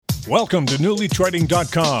Welcome to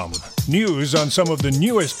newlytrading.com. News on some of the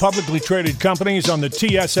newest publicly traded companies on the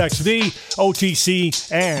TSXV,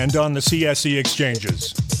 OTC, and on the CSE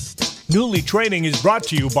exchanges. Newly Trading is brought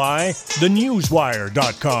to you by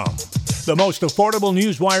thenewswire.com, the most affordable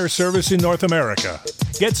newswire service in North America.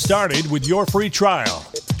 Get started with your free trial.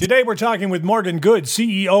 Today we're talking with Morgan Good,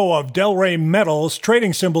 CEO of Delray Metals,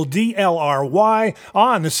 trading symbol DLRY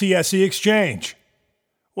on the CSE exchange.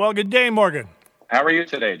 Well, good day, Morgan. How are you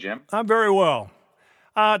today, Jim? I'm very well.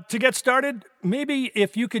 To get started, maybe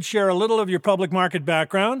if you could share a little of your public market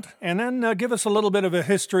background and then give us a little bit of a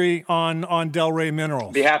history on Delray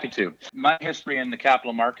Minerals. Be happy to. My history in the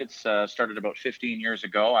capital markets started about 15 years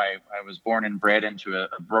ago. I was born and bred into a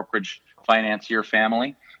brokerage financier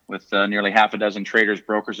family with nearly half a dozen traders,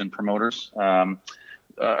 brokers, and promoters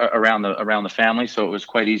around the family, so it was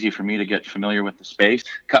quite easy for me to get familiar with the space.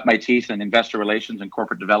 Cut my teeth in investor relations and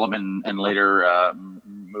corporate development, and later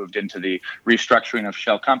moved into the restructuring of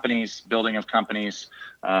shell companies, building of companies,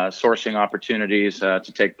 sourcing opportunities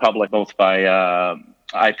to take public, both by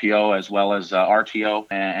IPO as well as RTO.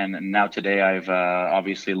 And now today I've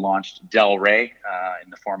obviously launched Delray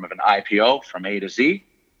in the form of an IPO from A to Z.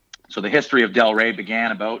 So the history of Delray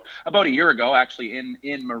began about a year ago, actually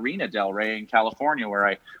in Marina Delray in California,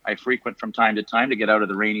 where I frequent from time to time to get out of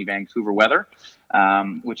the rainy Vancouver weather,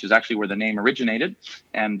 which is actually where the name originated.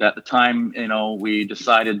 And at the time, we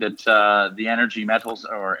decided that the energy metals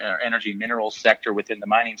or energy minerals sector within the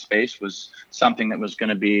mining space was something that was going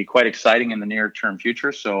to be quite exciting in the near-term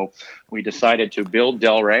future. So we decided to build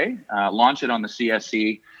Delray, launch it on the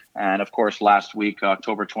CSE. And of course, last week,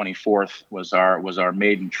 October 24th, was our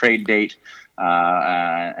maiden trade date,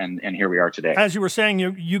 and here we are today. As you were saying,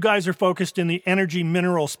 you guys are focused in the energy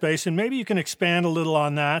mineral space, and maybe you can expand a little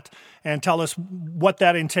on that and tell us what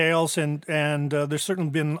that entails. And there's certainly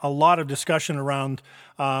been a lot of discussion around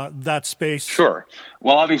that space. Sure.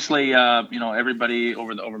 Well, obviously, everybody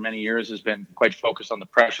over many years has been quite focused on the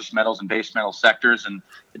precious metals and base metal sectors, and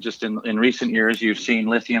just in recent years, you've seen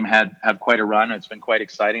lithium have quite a run. It's been quite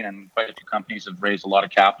exciting, and quite a few companies have raised a lot of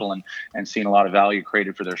capital and seen a lot of value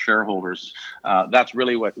created for their shareholders. That's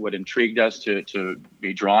really what intrigued us to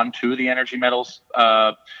be drawn to the energy metals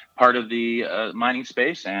part of the mining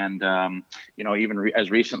space, and even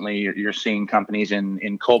as recently, you're seeing companies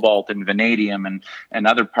in cobalt and vanadium and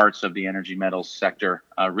other parts of the energy metals sector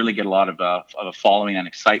really get a lot of a following and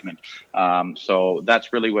excitement. So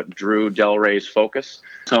that's really what drew Delray's focus.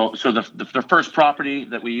 So the first property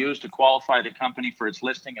that we used to qualify the company for its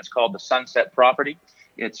listing is called the Sunset property.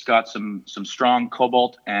 It's got some strong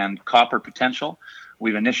cobalt and copper potential.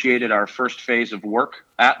 We've initiated our first phase of work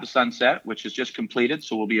at the Sunset, which is just completed.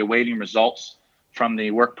 So we'll be awaiting results from the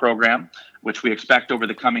work program, which we expect over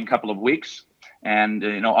the coming couple of weeks. And,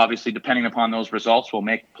 obviously, depending upon those results, we'll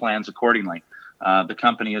make plans accordingly. The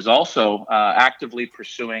company is also actively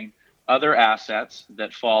pursuing other assets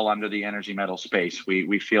that fall under the energy metal space.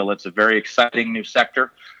 We feel it's a very exciting new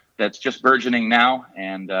sector that's just burgeoning now,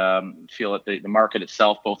 and feel that the market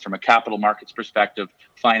itself, both from a capital markets perspective,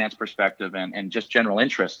 finance perspective, and just general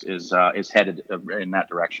interest is headed in that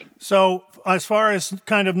direction. So as far as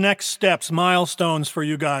kind of next steps, milestones for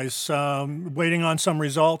you guys, waiting on some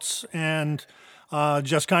results and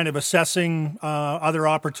just kind of assessing other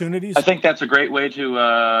opportunities? I think that's a great way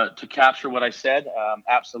to capture what I said.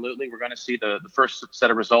 Absolutely. We're going to see the first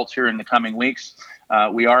set of results here in the coming weeks.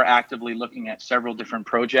 We are actively looking at several different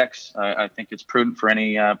projects. I think it's prudent for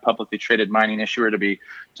any publicly traded mining issuer to be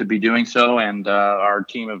doing so, and our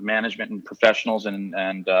team of management and professionals and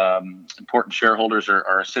important shareholders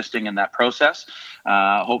are assisting in that process.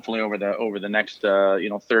 Hopefully, over the next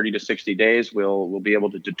 30 to 60 days, we'll be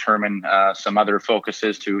able to determine some other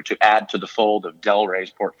focuses to add to the fold of Delray's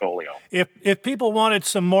portfolio. If people wanted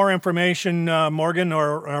some more information, Morgan,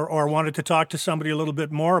 or wanted to talk to somebody a little bit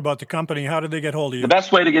more about the company, how did they get hold of you? The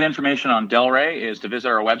best way to get information on Delray is to visit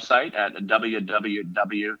our website at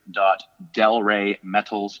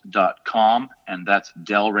www.delraymetals.com, and that's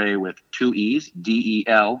Delray with two E's,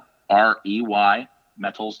 DELREY,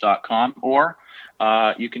 metals.com, or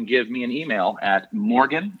you can give me an email at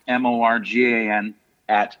Morgan, MORGAN,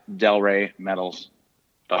 at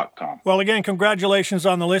delraymetals.com. Well, again, congratulations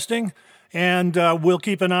on the listing, and we'll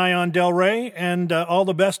keep an eye on Delray, and all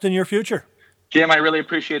the best in your future. Jim, I really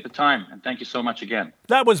appreciate the time, and thank you so much again.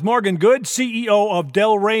 That was Morgan Good, CEO of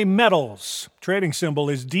Delray Metals. Trading symbol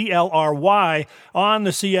is DLRY on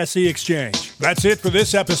the CSE exchange. That's it for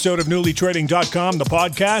this episode of newlytrading.com, the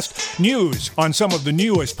podcast. News on some of the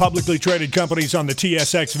newest publicly traded companies on the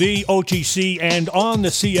TSXV, OTC, and on the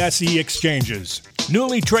CSE exchanges.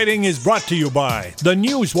 Newly Trading is brought to you by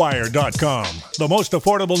TheNewsWire.com, the most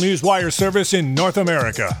affordable newswire service in North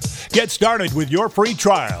America. Get started with your free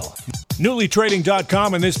trial.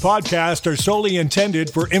 NewlyTrading.com and this podcast are solely intended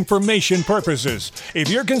for information purposes. If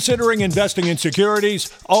you're considering investing in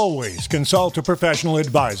securities, always consult a professional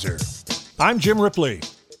advisor. I'm Jim Ripley.